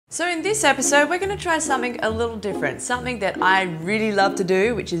So in this episode, we're going to try something a little different, something that I really love to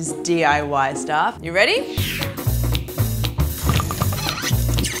do, which is DIY stuff. You ready?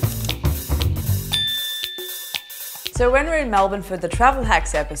 So when we were in Melbourne for the Travel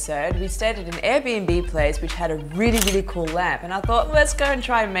Hacks episode, we stayed at an Airbnb place which had a really cool lamp, and I thought, let's go and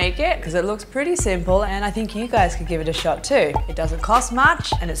try and make it because it looks pretty simple and I think you guys could give it a shot too. It doesn't cost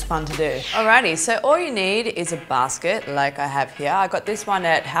much and it's fun to do. Alrighty, so all you need is a basket like I have here. I got this one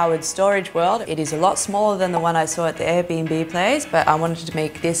at Howard's Storage World. It is a lot smaller than the one I saw at the Airbnb place, but I wanted to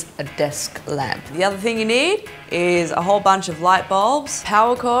make this a desk lamp. The other thing you need is a whole bunch of light bulbs,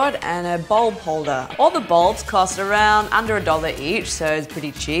 power cord, and a bulb holder. All the bulbs cost around under $1 each, so it's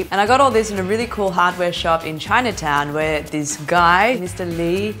pretty cheap. And I got all this in a really cool hardware shop in Chinatown where this guy, Mr.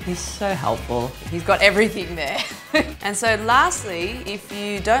 Lee, he's so helpful. He's got everything there. And so lastly, if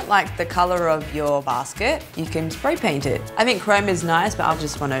you don't like the color of your basket, you can spray paint it. I think chrome is nice, but I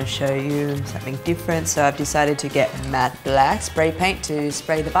just want to show you something different. So I've decided to get matte black spray paint to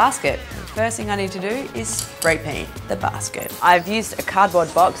spray the basket. The first thing I need to do is spray paint the basket. I've used a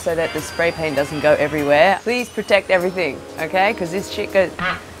cardboard box so that the spray paint doesn't go everywhere. Please protect everything, okay? Because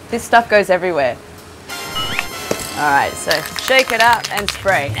this stuff goes everywhere. All right, so shake it up and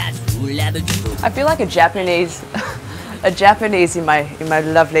spray. I feel like a Japanese in my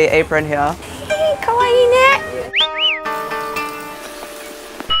lovely apron here.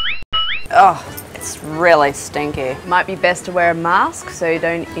 Oh, it's really stinky. Might be best to wear a mask so you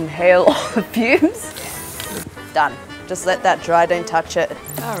don't inhale all the fumes. Done. Just let that dry, don't touch it.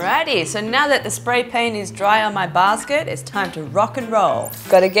 Alrighty, so now that the spray paint is dry on my basket, it's time to rock and roll.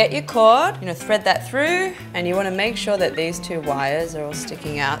 Gotta get your cord, thread that through, and you wanna make sure that these two wires are all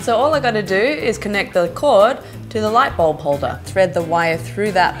sticking out. So all I gotta do is connect the cord to the light bulb holder. Thread the wire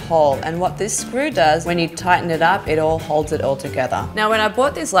through that hole, and what this screw does, when you tighten it up, it all holds it all together. Now when I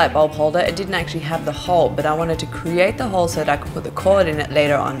bought this light bulb holder, it didn't actually have the hole, but I wanted to create the hole so that I could put the cord in it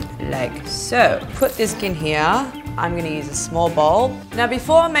later on, like so. Put this in here. I'm going to use a small bulb. Now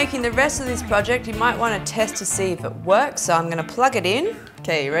before making the rest of this project, you might want to test to see if it works, so I'm going to plug it in.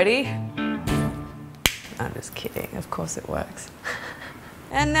 Okay, you ready? I'm just kidding, of course it works.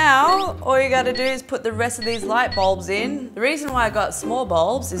 And now, all you got to do is put the rest of these light bulbs in. The reason why I got small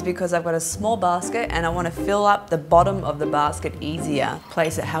bulbs is because I've got a small basket and I want to fill up the bottom of the basket easier.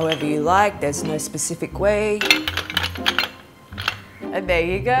 Place it however you like, there's no specific way. And there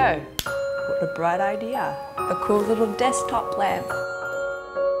you go. What a bright idea. A cool little desktop lamp.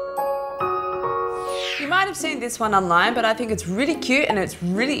 You might have seen this one online, but I think it's really cute and it's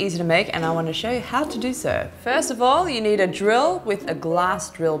really easy to make, and I want to show you how to do so. First of all, you need a drill with a glass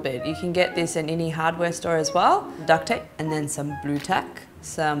drill bit. You can get this in any hardware store as well. Duct tape and then some blue tack.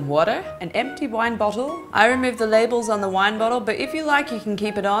 Some water, an empty wine bottle. I removed the labels on the wine bottle, but if you like, you can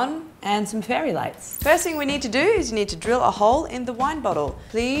keep it on, and some fairy lights. First thing we need to do is you need to drill a hole in the wine bottle.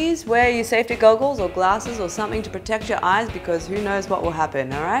 Please wear your safety goggles or glasses or something to protect your eyes because who knows what will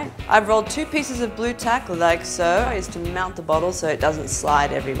happen, all right? I've rolled 2 pieces of blue tack like so, is to mount the bottle so it doesn't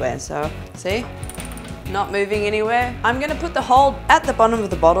slide everywhere. So, see? Not moving anywhere. I'm going to put the hole at the bottom of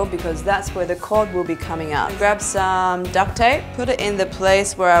the bottle because that's where the cord will be coming out. Grab some duct tape, put it in the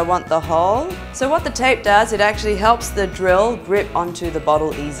place where I want the hole. So what the tape does, it actually helps the drill grip onto the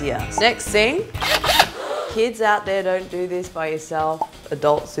bottle easier. Next thing, kids out there, don't do this by yourself.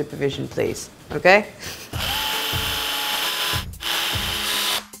 Adult supervision, please, okay?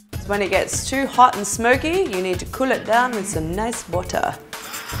 When it gets too hot and smoky, you need to cool it down with some nice water.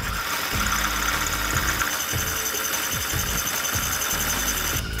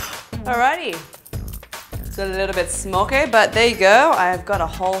 Alrighty, it's a little bit smoky, but there you go. I've got a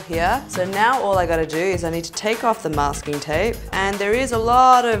hole here. So now all I gotta do is I need to take off the masking tape, and there is a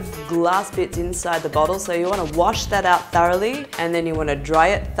lot of glass bits inside the bottle, so you wanna wash that out thoroughly, and then you wanna dry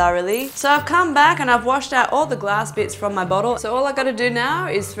it thoroughly. So I've come back and I've washed out all the glass bits from my bottle. So all I gotta do now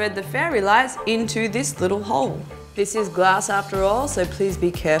is thread the fairy lights into this little hole. This is glass after all, so please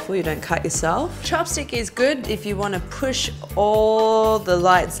be careful you don't cut yourself. Chopstick is good if you want to push all the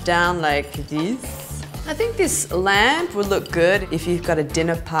lights down like this. I think this lamp would look good if you've got a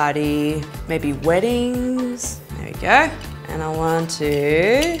dinner party, maybe weddings. There we go. And I want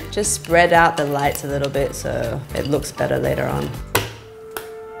to just spread out the lights a little bit so it looks better later on.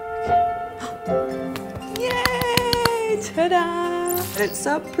 Yay! Ta-da! It's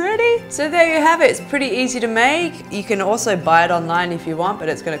so pretty. So there you have it. It's pretty easy to make. You can also buy it online if you want, but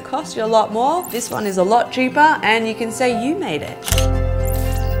it's going to cost you a lot more. This one is a lot cheaper, and you can say you made it.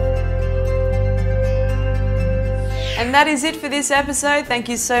 And that is it for this episode. Thank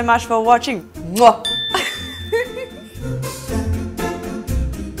you so much for watching. Mwah.